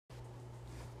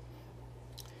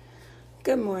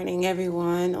Good morning,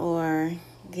 everyone, or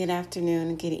good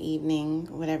afternoon, good evening,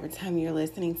 whatever time you're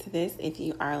listening to this, if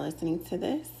you are listening to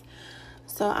this.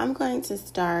 So I'm going to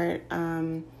start,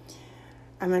 I'm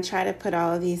going to try to put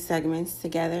all of these segments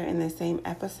together in the same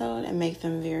episode and make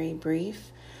them very brief.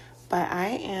 But I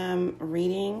am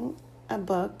reading a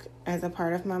book as a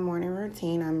part of my morning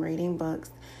routine. I'm reading books,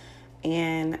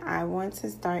 and I want to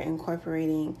start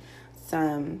incorporating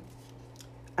some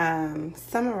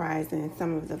summarizing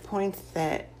some of the points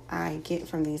that I get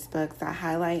from these books. I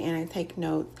highlight and I take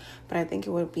notes, but I think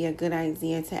it would be a good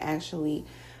idea to actually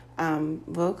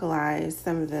vocalize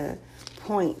some of the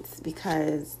points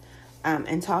because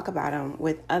and talk about them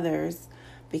with others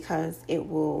because it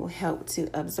will help to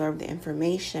absorb the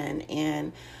information.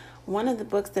 And one of the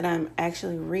books that I'm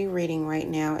actually rereading right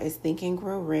now is Think and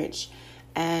Grow Rich,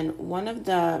 and one of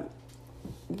the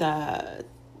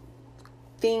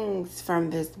things from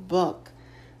this book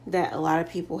that a lot of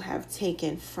people have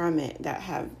taken from it that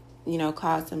have,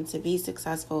 caused them to be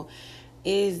successful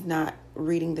is not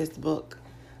reading this book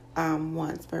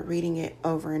once, but reading it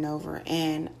over and over,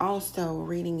 and also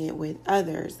reading it with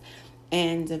others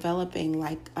and developing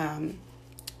a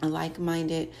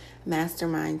like-minded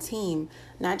mastermind team,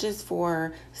 not just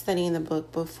for studying the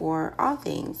book, but for all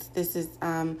things. This is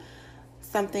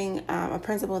a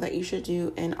principle that you should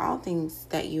do in all things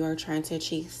that you are trying to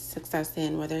achieve success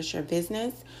in, whether it's your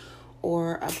business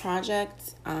or a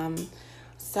project,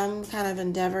 some kind of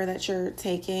endeavor that you're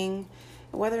taking,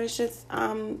 whether it's just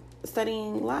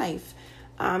studying life.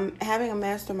 Having a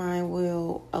mastermind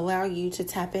will allow you to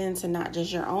tap into not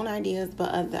just your own ideas,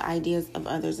 but the ideas of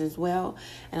others as well,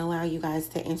 and allow you guys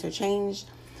to interchange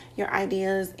your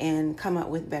ideas and come up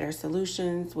with better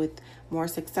solutions, with more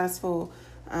successful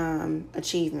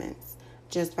achievements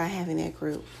just by having that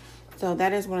group. So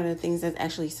that is one of the things that's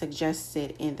actually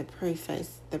suggested in the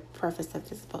preface of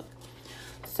this book.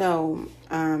 So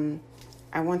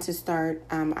I want to start.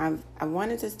 I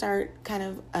wanted to start kind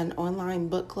of an online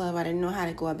book club. I didn't know how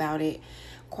to go about it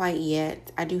quite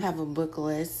yet. I do have a book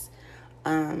list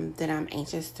that I'm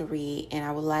anxious to read, and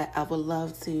I would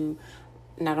love to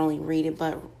not only read it,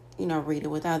 but read it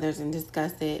with others and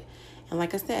discuss it. And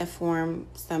like I said, form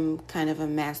some kind of a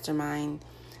mastermind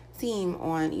team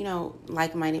on,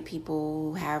 like-minded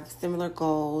people who have similar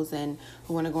goals and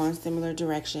who want to go in similar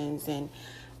directions, and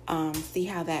see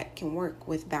how that can work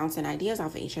with bouncing ideas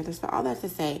off of each other. So all that to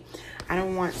say, I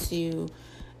don't want to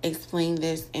explain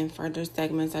this in further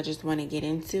segments. I just want to get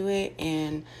into it.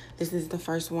 And this is the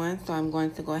first one, so I'm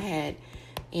going to go ahead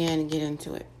and get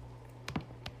into it.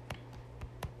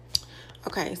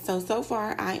 Okay, so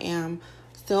far I am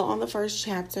still on the first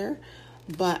chapter,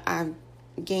 but I've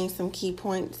gained some key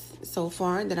points so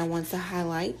far that I want to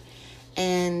highlight.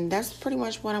 And that's pretty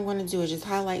much what I'm going to do, is just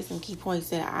highlight some key points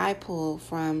that I pull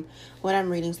from what I'm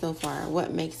reading so far,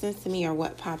 what makes sense to me or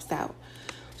what pops out.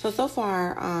 So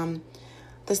far,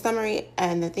 the summary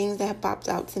and the things that have popped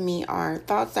out to me are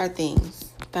thoughts are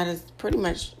things. That is pretty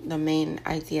much the main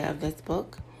idea of this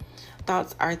book.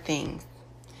 Thoughts are things.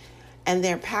 And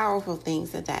they're powerful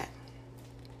things at that.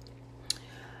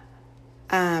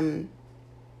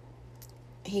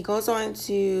 He goes on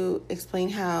to explain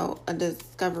how a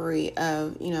discovery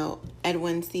of,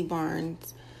 Edwin C.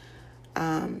 Barnes,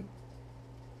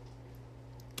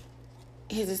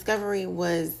 his discovery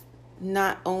was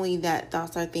not only that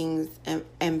thoughts are things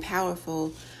and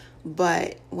powerful,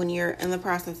 but when you're in the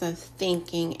process of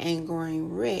thinking and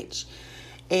growing rich,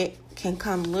 it can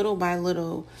come little by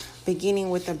little, beginning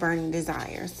with a burning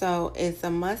desire. So it's a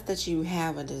must that you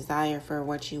have a desire for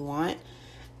what you want,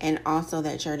 and also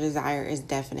that your desire is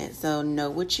definite. So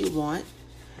know what you want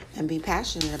and be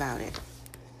passionate about it.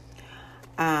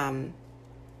 And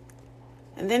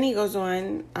then he goes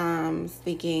on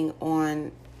speaking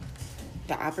on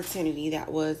the opportunity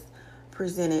that was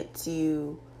presented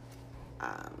to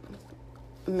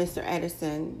Mr.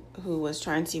 Edison, who was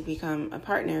trying to become a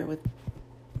partner with.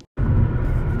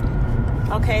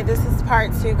 Okay, this is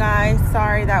part 2, guys.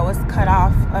 Sorry that was cut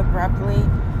off abruptly.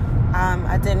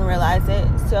 I didn't realize it.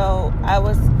 So I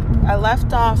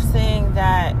left off saying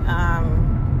that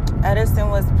Edison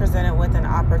was presented with an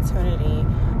opportunity.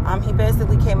 He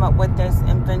basically came up with this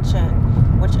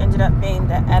invention, which ended up being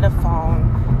the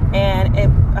Ediphone, and it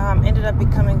ended up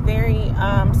becoming very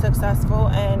successful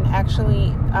and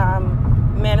actually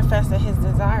manifested his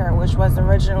desire, which was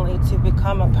originally to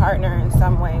become a partner in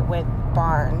some way with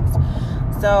Barnes.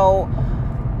 So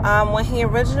when he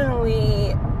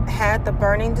originally had the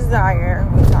burning desire,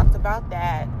 we talked about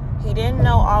that. He didn't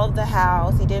know all of the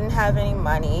house. He didn't have any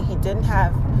money. He didn't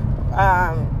have,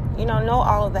 know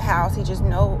all of the house. He just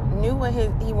knew knew what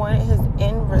he wanted his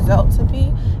end result to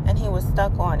be, and he was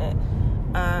stuck on it.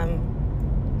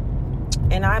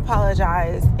 And I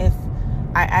apologize if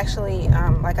I actually,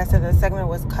 like I said, the segment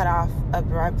was cut off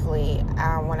abruptly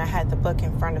when I had the book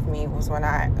in front of me was when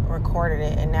I recorded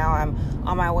it, and now I'm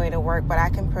on my way to work, but I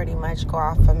can pretty much go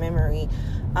off of memory.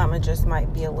 It just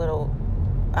might be a little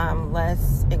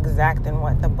less exact than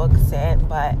what the book said,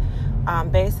 but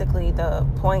basically the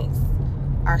points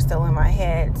are still in my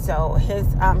head. So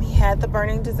he had the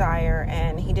burning desire,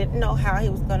 and he didn't know how he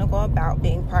was going to go about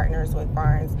being partners with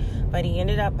Barnes, but he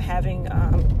ended up having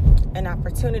an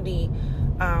opportunity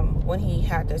when he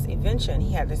had this invention,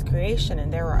 he had this creation,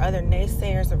 and there were other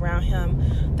naysayers around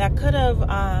him that could have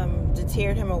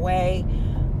deterred him away,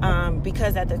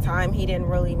 because at the time he didn't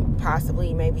really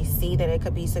possibly maybe see that it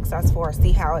could be successful or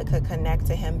see how it could connect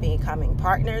to him becoming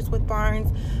partners with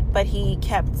Barnes. But he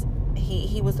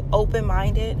was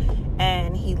open-minded,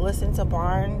 and he listened to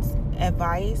Barnes'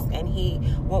 advice, and he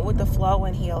went with the flow,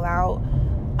 and he allowed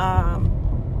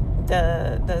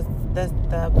the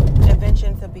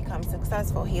invention to become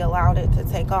successful. He allowed it to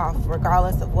take off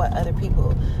regardless of what other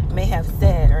people may have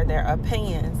said or their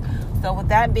opinions. So with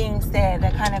that being said,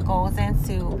 that kind of goes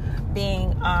into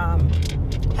being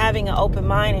having an open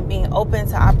mind and being open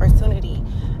to opportunity.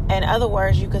 In other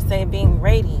words, you could say being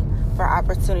ready for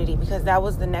opportunity, because that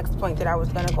was the next point that I was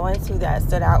going to go into that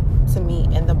stood out to me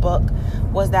in the book,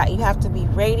 was that you have to be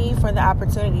ready for the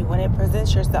opportunity when it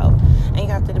presents yourself, and you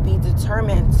have to be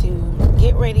determined to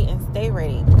get ready and stay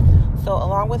ready. So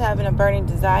along with having a burning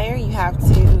desire, you have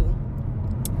to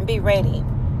be ready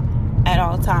at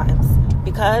all times,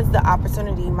 because the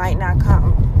opportunity might not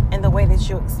come in the way that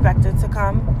you expect it to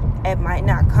come. It might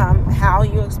not come how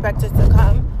you expect it to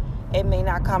come. It may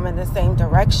not come in the same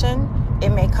direction. It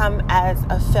may come as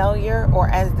a failure or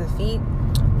as defeat.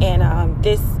 And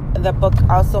the book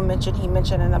also mentioned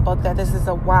in the book that this is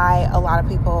why a lot of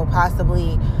people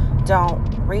possibly don't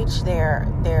reach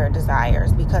their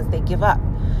desires, because they give up.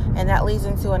 And that leads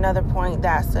into another point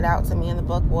that stood out to me in the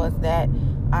book, was that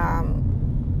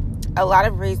a lot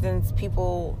of reasons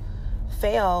people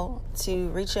fail to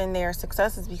reach in their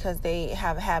successes because they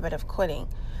have a habit of quitting.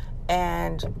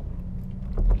 And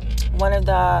one of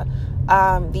the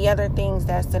other things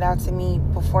that stood out to me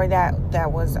before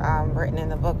that was written in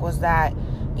the book was that,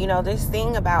 this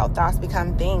thing about thoughts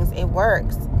become things, it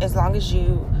works as long as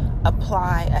you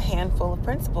apply a handful of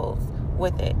principles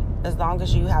with it, as long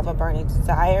as you have a burning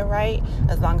desire, right?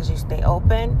 As long as you stay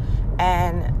open.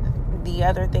 And the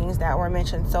other things that were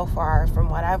mentioned so far from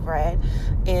what I've read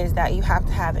is that you have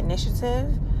to have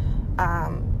initiative,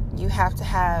 you have to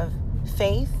have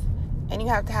faith, and you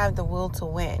have to have the will to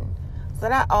win. So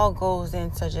that all goes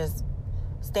into just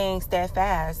staying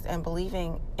steadfast and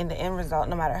believing in the end result,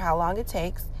 no matter how long it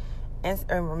takes, and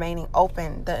remaining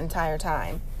open the entire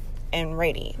time and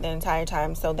ready the entire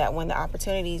time, so that when the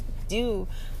opportunities do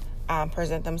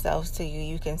present themselves to you,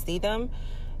 you can see them,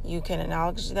 you can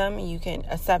acknowledge them, you can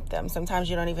accept them. Sometimes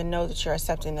you don't even know that you're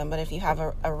accepting them, but if you have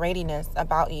a readiness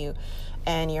about you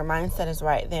and your mindset is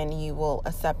right, then you will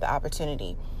accept the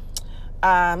opportunity.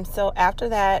 So after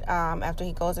that, after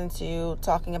he goes into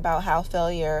talking about how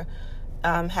failure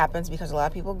happens because a lot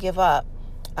of people give up,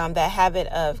 that habit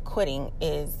of quitting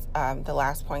is the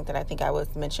last point that I think I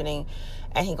was mentioning.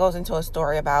 And he goes into a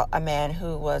story about a man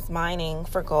who was mining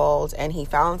for gold, and he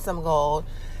found some gold.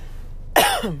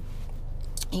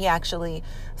 He actually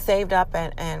saved up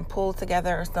and pulled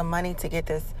together some money to get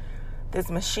this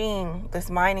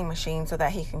mining machine, so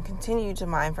that he can continue to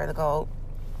mine for the gold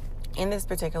in this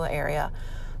particular area.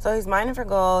 So he's mining for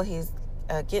gold, he's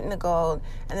getting the gold,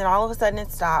 and then all of a sudden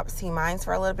it stops. He mines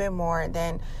for a little bit more, and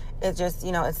then it just,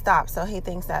 it stops. So he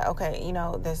thinks that, okay,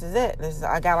 this is it.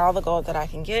 I got all the gold that I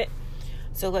can get,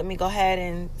 so let me go ahead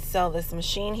and sell this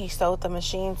machine. He sold the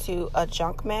machine to a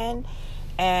junk man,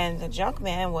 and the junk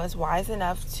man was wise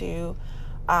enough to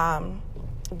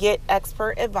get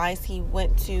expert advice. He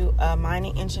went to a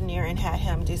mining engineer and had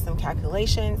him do some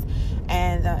calculations,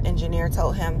 and the engineer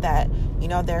told him that,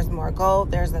 there's more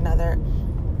gold. There's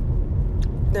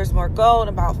more gold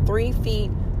about 3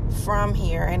 feet from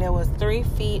here, and it was 3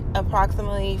 feet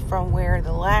approximately from where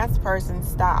the last person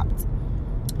stopped.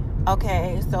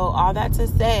 Okay, so all that to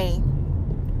say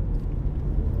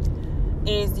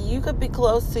is you could be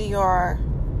close to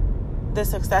the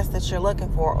success that you're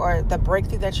looking for, or the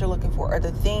breakthrough that you're looking for, or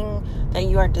the thing that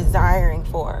you are desiring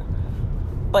for.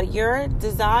 But your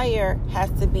desire has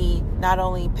to be not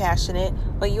only passionate,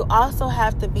 but you also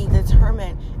have to be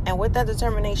determined. And with that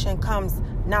determination comes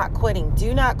not quitting.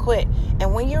 Do not quit.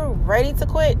 And when you're ready to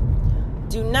quit,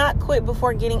 do not quit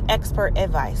before getting expert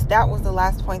advice. That was the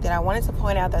last point that I wanted to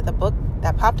point out that the book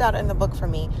that popped out in the book for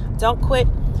me. Don't quit.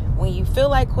 When you feel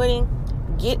like quitting,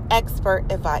 get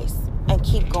expert advice and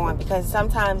keep going, because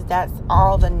sometimes that's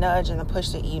all the nudge and the push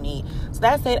that you need. So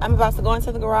that's it. I'm about to go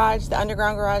into the garage, the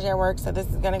underground garage at work. So this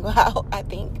is going to go out, I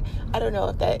think. I don't know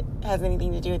if that has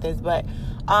anything to do with this, but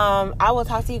I will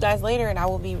talk to you guys later, and I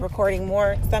will be recording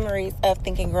more summaries of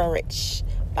Think and Grow Rich.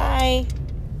 Bye.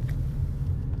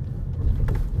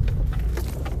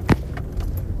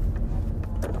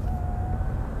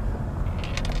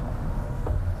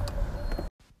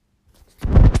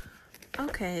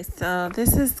 Okay, so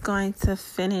this is going to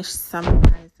finish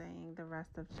summarizing the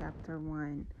rest of chapter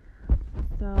 1.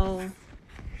 So,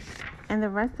 in the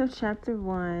rest of chapter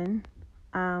 1,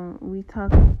 we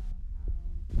talked about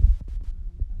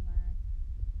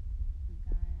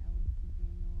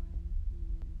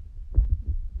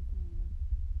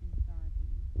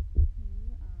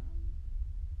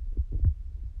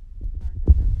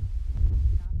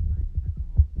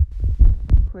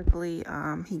quickly.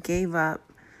 He gave up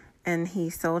and he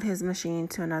sold his machine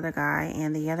to another guy,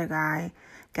 and the other guy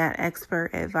got expert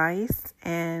advice,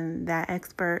 and that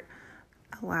expert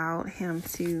allowed him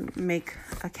to make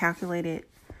a calculated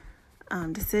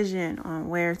decision on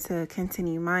where to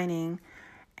continue mining,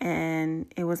 and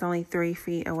it was only 3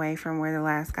 feet away from where the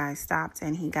last guy stopped,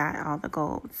 and he got all the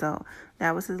gold. So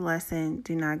that was his lesson.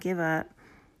 Do not give up.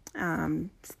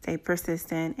 Stay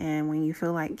persistent, and when you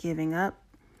feel like giving up,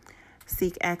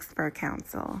 seek expert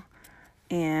counsel.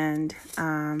 And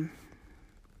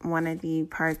one of the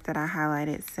parts that I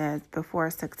highlighted says, before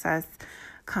success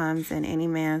comes in any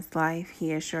man's life,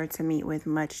 he is sure to meet with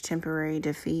much temporary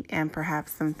defeat and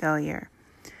perhaps some failure.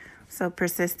 So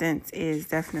persistence is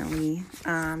definitely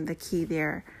the key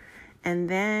there. And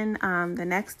then the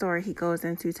next story he goes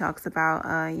into talks about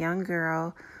a young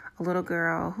girl, a little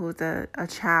girl who's a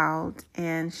child,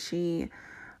 and she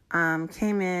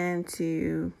came in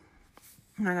to...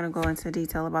 I'm not going to go into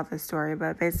detail about the story,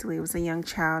 but basically it was a young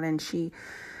child, and she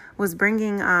was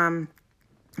bringing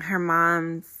her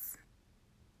mom's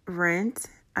rent,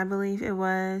 I believe it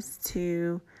was,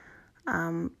 to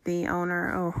the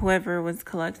owner or whoever was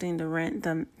collecting the rent,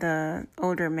 the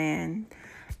older man.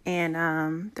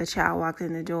 And the child walked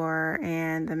in the door,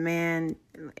 and the man,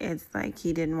 it's like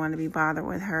he didn't want to be bothered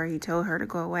with her. He told her to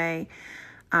go away.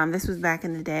 This was back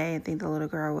in the day. I think the little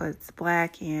girl was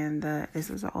black, and this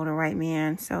was an older white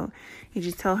man. So he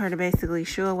just told her to basically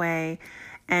shoo away.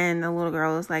 And the little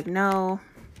girl was like, no,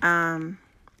 my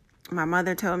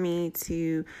mother told me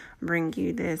to bring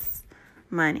you this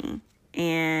money.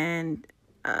 And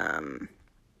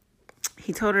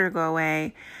he told her to go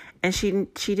away, and she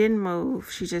didn't move.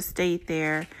 She just stayed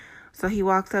there. So he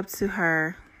walked up to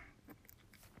her,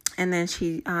 and then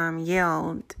she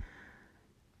yelled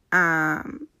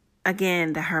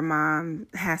again that her mom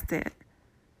has to,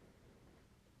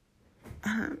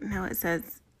 now it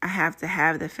says, I have to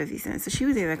have the 50 cents. So she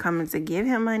was either coming to give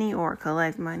him money or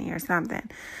collect money or something.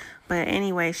 But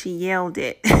anyway, she yelled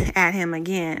it at him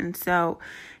again. So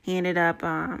he ended up,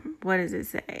 what does it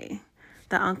say?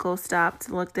 The uncle stopped,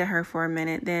 looked at her for a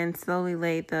minute, then slowly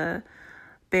laid the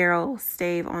barrel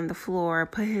stave on the floor,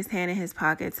 put his hand in his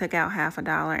pocket, took out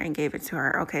 $50 and gave it to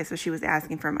her. Okay, so she was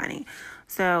asking for money.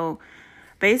 So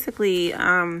basically,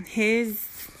 his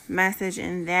message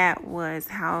in that was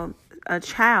how a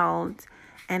child,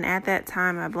 and at that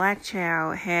time a black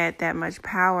child, had that much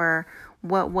power.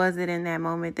 What was it in that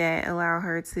moment that allowed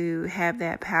her to have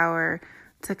that power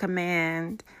to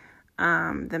command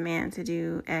the man to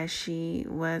do as she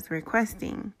was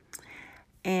requesting?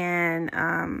 And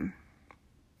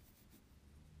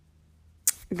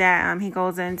that he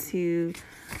goes into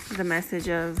the message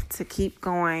of to keep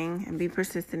going and be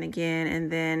persistent again. And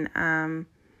then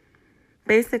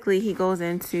basically he goes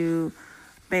into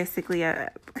a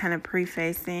kind of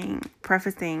prefacing,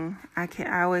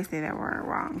 I always say that word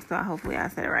wrong, so hopefully I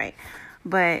said it right.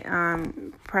 But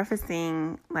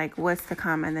prefacing like what's to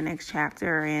come in the next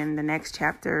chapter, and the next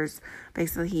chapters,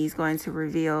 basically he's going to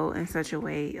reveal in such a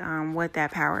way what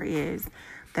that power is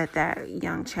that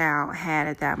young child had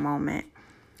at that moment.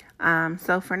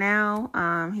 So for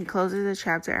now, he closes the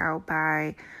chapter out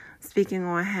by speaking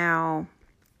on how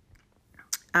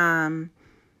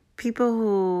people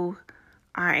who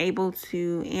are able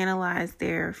to analyze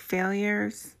their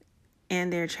failures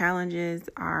and their challenges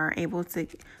are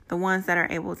the ones that are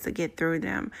able to get through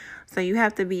them. So you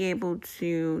have to be able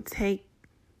to take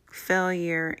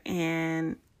failure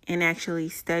and actually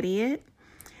study it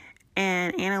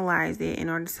and analyze it in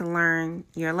order to learn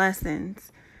your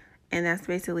lessons. And that's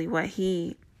basically what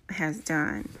he has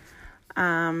done.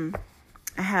 I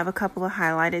have a couple of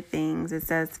highlighted things. It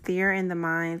says, fear in the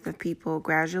minds of people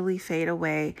gradually fade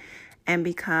away and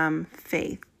become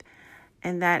faith.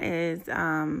 And that is,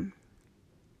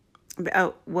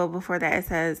 before that it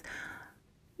says,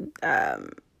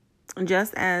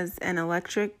 just as an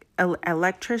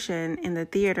electrician in the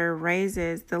theater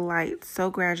raises the light so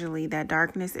gradually that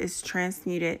darkness is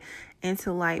transmuted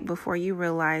into light before you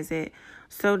realize it,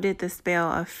 so did the spell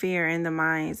of fear in the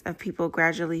minds of people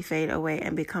gradually fade away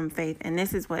and become faith. And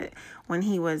this is when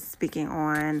he was speaking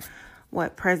on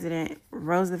what President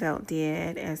Roosevelt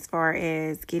did as far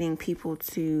as getting people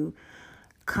to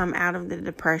come out of the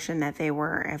depression that they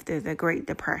were after the Great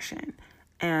Depression,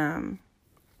 and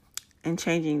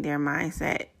changing their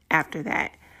mindset after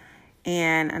that.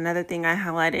 And another thing I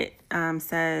highlighted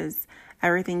says,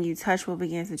 everything you touch will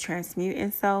begin to transmute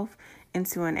itself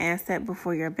into an asset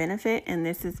before your benefit. And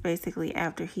this is basically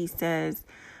after he says,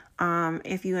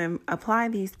 if you apply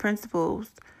these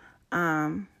principles,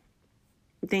 then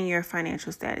your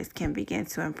financial status can begin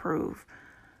to improve.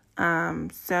 He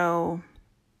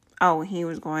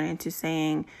was going into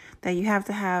saying that you have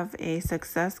to have a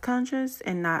success conscious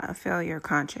and not a failure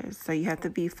conscious. So you have to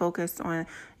be focused on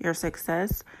your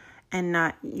success and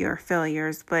not your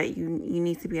failures, but you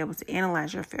need to be able to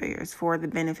analyze your failures for the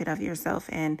benefit of yourself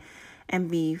and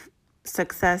be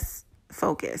success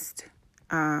focused.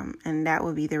 And that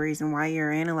would be the reason why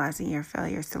you're analyzing your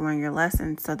failures, to learn your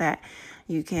lessons so that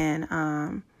you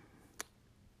can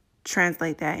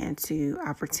translate that into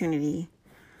opportunity.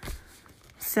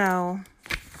 So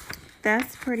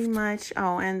that's pretty much,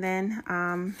 and then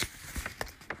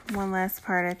one last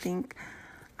part, I think,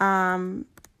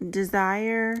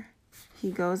 desire.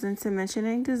 He goes into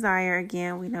mentioning desire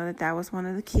again. We know that was one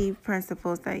of the key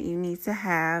principles that you need to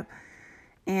have.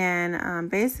 And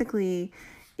basically,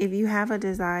 if you have a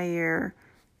desire,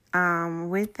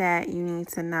 with that, you need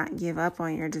to not give up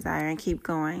on your desire and keep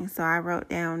going. So I wrote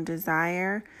down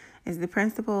desire is the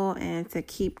principle, and to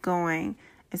keep going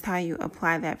is how you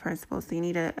apply that principle. So you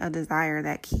need a desire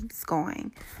that keeps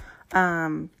going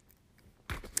in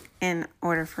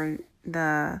order for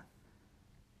this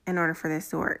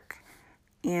to work.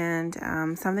 And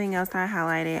something else I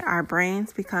highlighted, our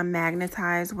brains become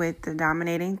magnetized with the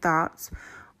dominating thoughts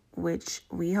which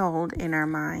we hold in our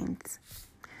minds.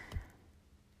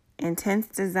 Intense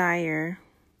desire,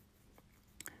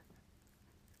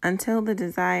 until the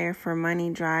desire for money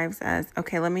drives us.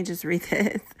 Okay, let me just read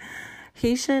this.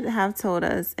 He should have told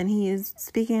us, and he is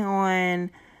speaking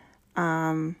on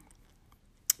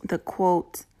the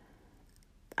quote,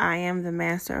 I am the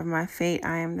master of my fate,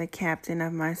 I am the captain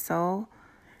of my soul.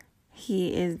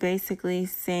 He is basically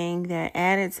saying that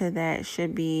added to that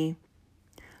should be,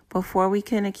 before we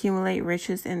can accumulate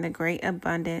riches in great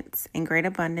abundance,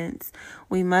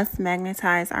 we must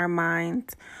magnetize our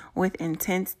minds with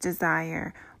intense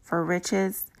desire for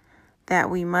riches, that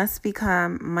we must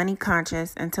become money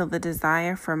conscious until the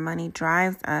desire for money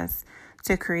drives us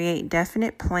to create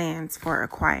definite plans for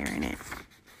acquiring it.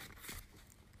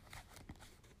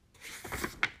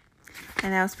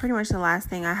 And that was pretty much the last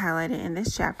thing I highlighted in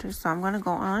this chapter. So I'm going to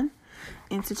go on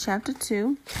into chapter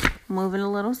 2, moving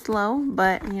a little slow,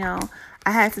 but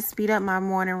I had to speed up my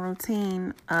morning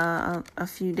routine a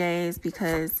few days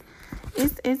because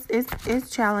it's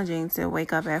challenging to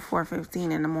wake up at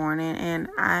 4:15 in the morning, and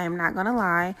I'm not gonna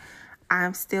lie,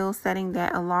 I'm still setting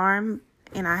that alarm,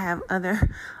 and I have other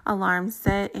alarms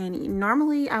set, and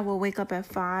normally I will wake up at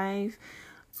 5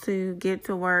 to get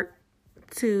to work,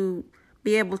 to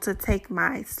be able to take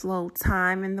my slow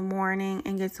time in the morning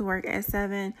and get to work at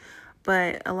 7.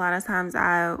 But a lot of times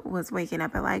I was waking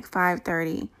up at like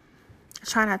 5:30.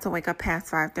 Try not to wake up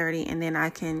past 5:30, and then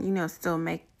I can, still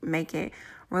make it.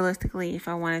 Realistically, if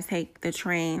I want to take the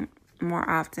train more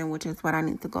often, which is what I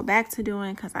need to go back to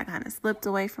doing because I kind of slipped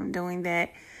away from doing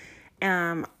that,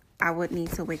 I would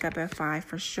need to wake up at 5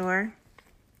 for sure,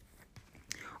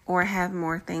 or have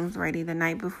more things ready the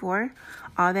night before.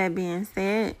 All that being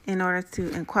said, in order to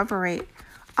incorporate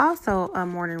also a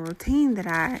morning routine that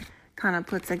I kind of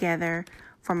put together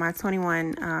for my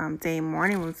 21 day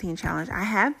morning routine challenge, I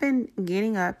have been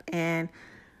getting up, and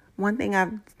one thing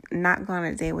I've not gone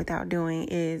a day without doing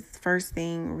is, first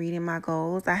thing, reading my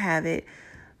goals. I have it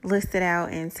listed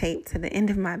out and taped to the end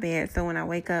of my bed, so when I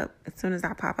wake up, as soon as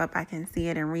I pop up, I can see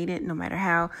it and read it, no matter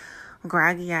how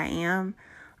groggy I am.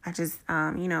 I just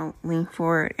lean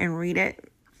forward and read it.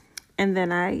 And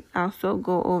then I also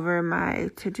go over my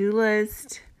to-do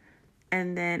list,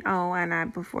 and then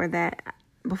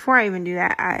before I even do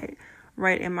that, I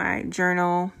write in my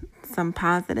journal some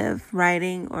positive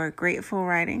writing or grateful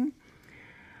writing.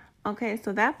 Okay,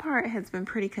 so that part has been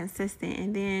pretty consistent.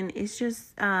 And then it's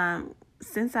just,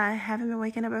 since I haven't been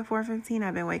waking up at 4:15,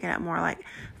 I've been waking up more like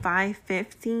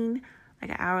 5:15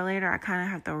 like an hour later, I kind of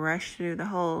have to rush through the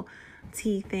whole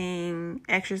tea thing,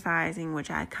 exercising,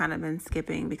 which I kind of been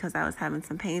skipping because I was having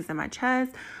some pains in my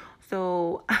chest.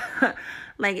 So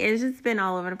like it's just been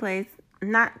all over the place.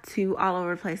 Not too all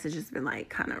over the place. It's just been like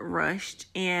kind of rushed.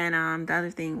 And the other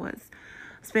thing was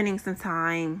spending some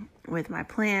time with my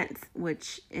plants,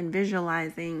 which in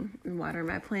visualizing and watering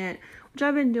my plant, which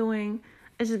I've been doing.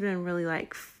 It's just been really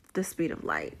like the speed of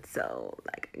light. So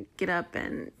like get up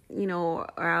and, or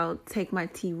I'll take my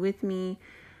tea with me.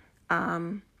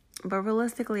 But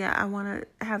realistically, I want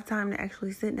to have time to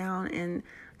actually sit down and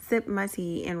sip my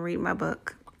tea and read my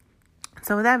book.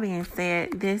 So with that being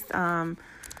said,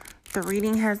 the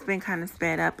reading has been kind of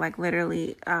sped up. Like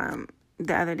literally,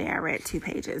 the other day I read 2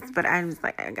 pages, but I was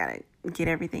like, I gotta get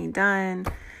everything done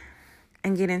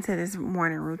and get into this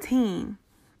morning routine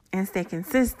and stay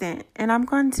consistent. And I'm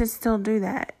going to still do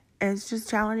that. It's just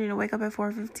challenging to wake up at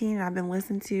 4:15. I've been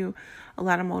listening to a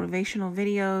lot of motivational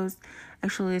videos.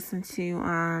 Actually listened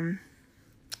to,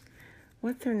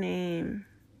 what's her name?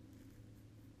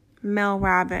 Mel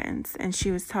Robbins. And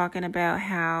she was talking about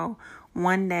how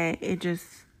one day it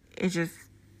was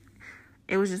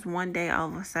just one day all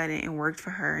of a sudden it worked for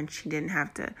her and she didn't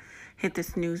have to hit the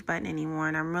snooze button anymore.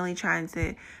 And I'm really trying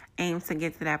to aim to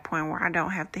get to that point where I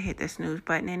don't have to hit the snooze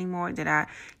button anymore, that I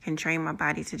can train my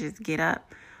body to just get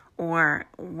up, or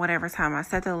whatever time I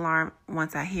set the alarm,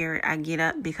 once I hear it, I get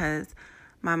up, because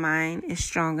my mind is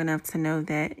strong enough to know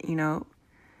that,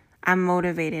 I'm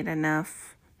motivated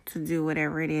enough to do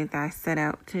whatever it is I set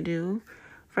out to do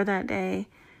for that day.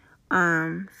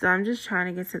 So I'm just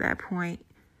trying to get to that point.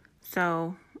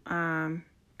 So,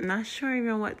 not sure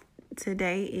even what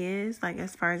today is, like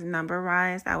as far as number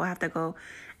wise. I will have to go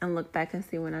and look back and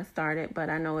see when I started, but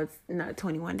I know it's not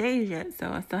 21 days yet,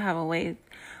 so I still have a ways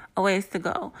to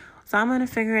go. So I'm going to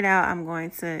figure it out. I'm going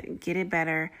to get it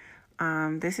better.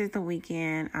 This is the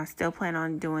weekend. I still plan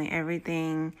on doing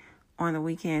everything on the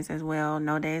weekends as well.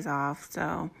 No days off.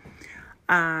 So,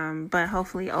 but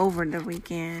hopefully over the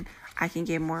weekend, I can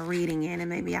get more reading in, and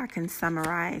maybe I can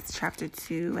summarize chapter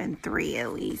 2 and 3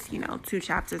 at least, 2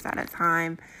 chapters at a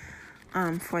time,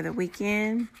 for the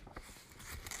weekend.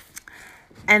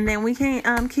 And then we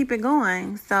can, keep it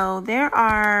going. So there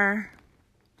are,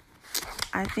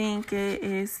 I think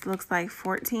looks like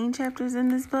 14 chapters in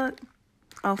this book.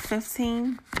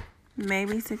 15,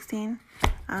 maybe 16.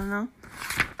 I don't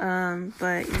know.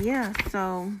 But yeah,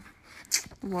 so,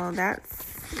 well,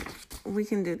 we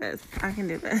can do this. I can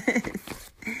do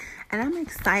this. And I'm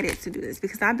excited to do this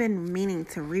because I've been meaning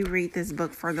to reread this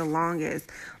book for the longest,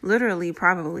 literally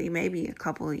probably maybe a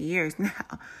couple of years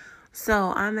now.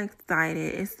 So I'm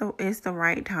excited. It's the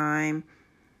right time.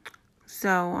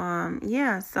 So,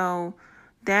 yeah, so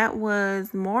that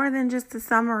was more than just a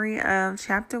summary of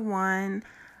chapter 1.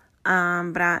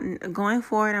 But going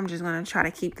forward, I'm just going to try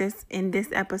to keep this in this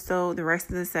episode. The rest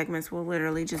of the segments will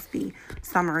literally just be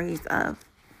summaries of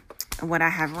what I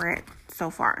have read so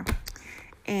far.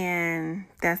 And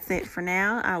that's it for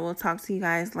now. I will talk to you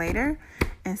guys later,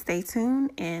 and stay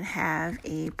tuned and have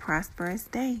a prosperous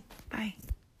day. Bye.